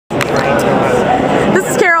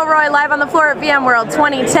live on the floor at VMworld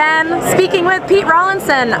 2010, speaking with Pete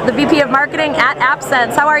Rawlinson, the VP of Marketing at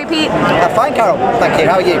AppSense. How are you, Pete? Fine, Carol. Thank you.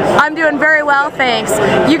 How are you? I'm doing very well, thanks.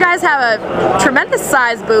 You guys have a tremendous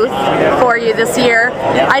size booth for you this year.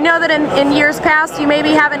 Yeah. I know that in years past you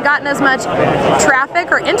maybe haven't gotten as much traffic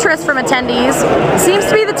or interest from attendees. Seems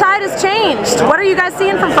to be the tide has changed. What are you guys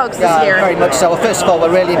seeing from folks this year? Very much so. Well, first of all,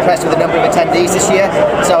 we're really impressed with the number of attendees this year.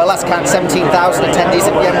 So at last count, 17,000 attendees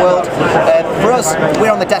at VMworld. For us,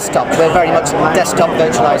 we're on the desktop. We're very much desktop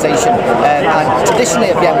virtualization. And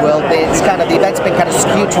traditionally at VMworld, it's kind of, the event's been kind of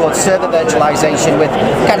skewed towards server virtualization with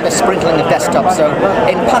kind of a sprinkling of desktop. So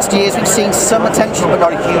in past years, we've seen some attention, but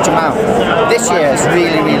not a huge amount. This year has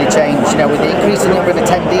really, really changed. You know, with the increase in the number of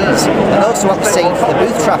attendees, and also what we're seeing for the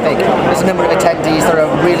booth traffic, there's a number of attendees that are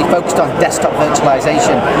really focused on desktop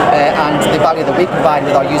virtualization and the value that we provide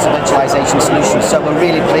with our user virtualization solutions. So we're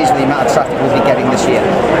really pleased with the amount of traffic we'll be getting this year.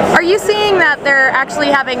 Are you seeing that they're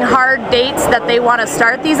actually having hard dates that they want to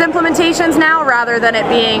start these implementations now, rather than it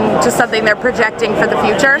being just something they're projecting for the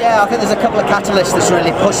future? Yeah, I think there's a couple of catalysts that's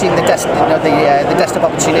really pushing the desktop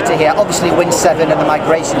opportunity here. Obviously, Win 7 and the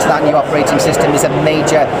migration to that new operating system is a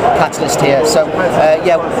major catalyst here. So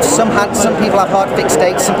yeah, some people have hard fixed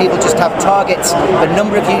dates, some people just have targets, the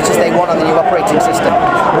number of users they want on the new operating system.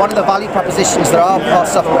 One of the value propositions that our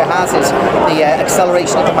software has is the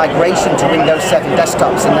acceleration of the migration to Windows 7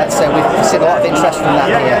 desktops, and that's we've seen a lot of interest from that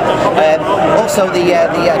here. Also the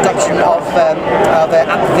adoption of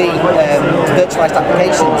AppV virtualized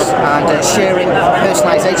applications and sharing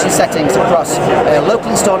personalization settings across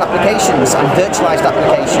local installed applications and virtualized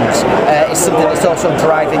applications is something that's also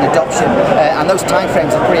driving adoption, and those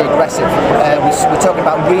timeframes are pretty aggressive. We're talking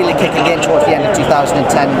about really kicking in towards the end of 2010,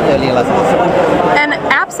 early 11. And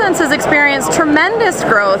AppSense has experienced tremendous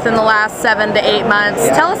growth in the last 7 to 8 months.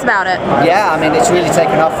 Yeah. Tell us about it. Yeah, I mean, it's really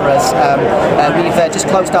taken off for us. We've just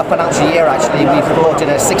closed our financial year, actually. We've reported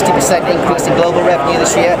a 60% increase in global revenue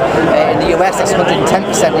this year. In the US, that's 110%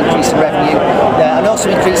 increase in revenue, and also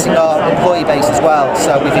increasing our employee base as well.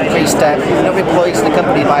 So we've increased the number of employees in the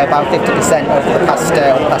company by about 50% over the past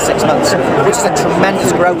 6 months, which is a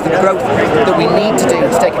tremendous growth, and growth that we need to do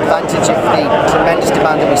to take advantage of the tremendous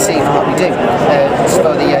demand that we see for what we do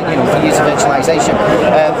for the for user virtualization.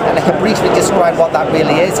 And I can briefly describe what that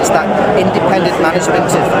really is. It's that independent management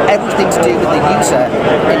of everything to do with the user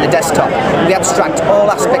in the desktop. We abstract all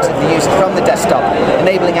aspects of the user from the desktop,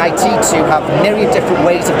 enabling IT to have myriad different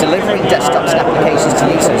ways of delivering desktops and applications to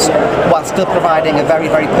users, while still providing a very,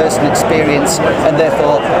 very personal experience, and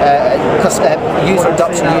therefore user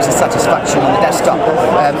adoption, user satisfaction on the desktop.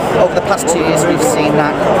 Over the past 2 years, we've seen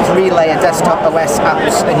that 3-layer desktop OS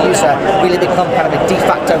apps and user really become kind of a de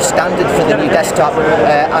facto standard for the new desktop,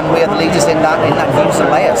 and we are the leaders in that user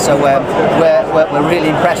layer. So we're really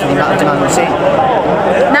impressed with the amount of demand we're seeing.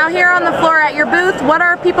 Now, here on the floor at your booth, what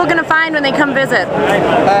are people going to find when they come visit?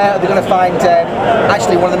 They're going to find,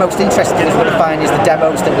 actually one of the most interesting things we're going to find is the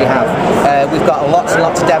demos that we have. We've got lots and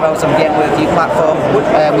lots of demos on VMware View platform.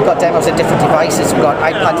 We've got demos of different devices. We've got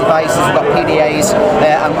iPad devices, we've got PDAs,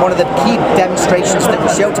 and one of the key demonstrations that we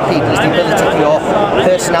show to people is the ability for your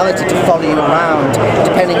personality to follow you around,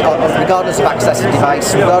 regardless of access to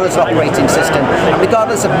device, regardless of operating system, and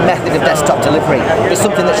regardless of method of desktop delivery. It's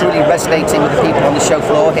something that's really resonating with the people on the show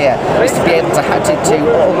floor here, is to be able to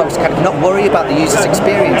almost kind of not worry about the user's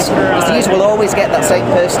experience, because the user will always get that same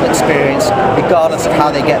personal experience regardless of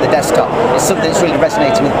how they get the desktop. It's something that's really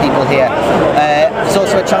resonating with people here. There's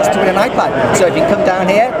also a chance to win an iPad. So if you come down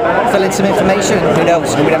here, fill in some information, who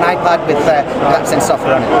knows, you win an iPad with AppSense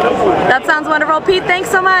software on it. That sounds wonderful. Pete, thanks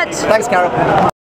so much. Thanks, Carol.